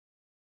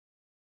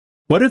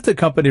What if the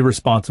company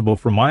responsible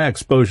for my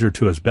exposure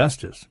to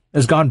asbestos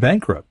has gone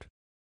bankrupt?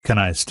 Can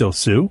I still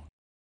sue?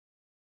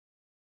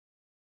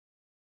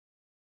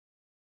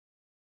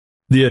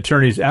 The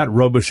attorneys at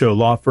Robichaux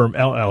Law Firm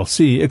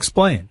LLC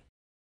explain.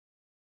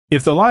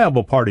 If the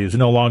liable party is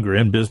no longer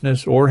in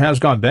business or has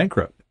gone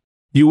bankrupt,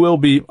 you will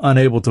be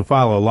unable to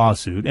file a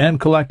lawsuit and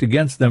collect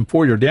against them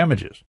for your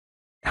damages.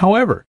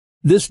 However,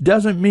 this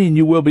doesn't mean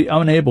you will be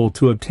unable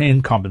to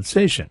obtain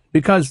compensation,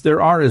 because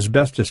there are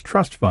asbestos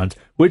trust funds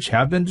which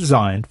have been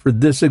designed for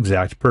this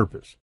exact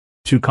purpose,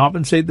 to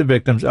compensate the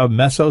victims of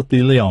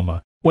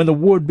mesothelioma when the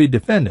would-be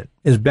defendant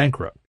is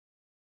bankrupt.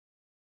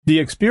 The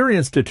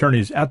experienced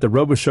attorneys at the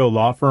Robichaux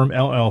Law Firm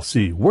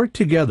LLC work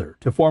together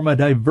to form a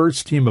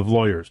diverse team of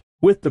lawyers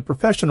with the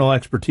professional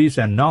expertise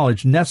and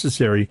knowledge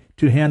necessary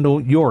to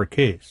handle your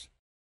case.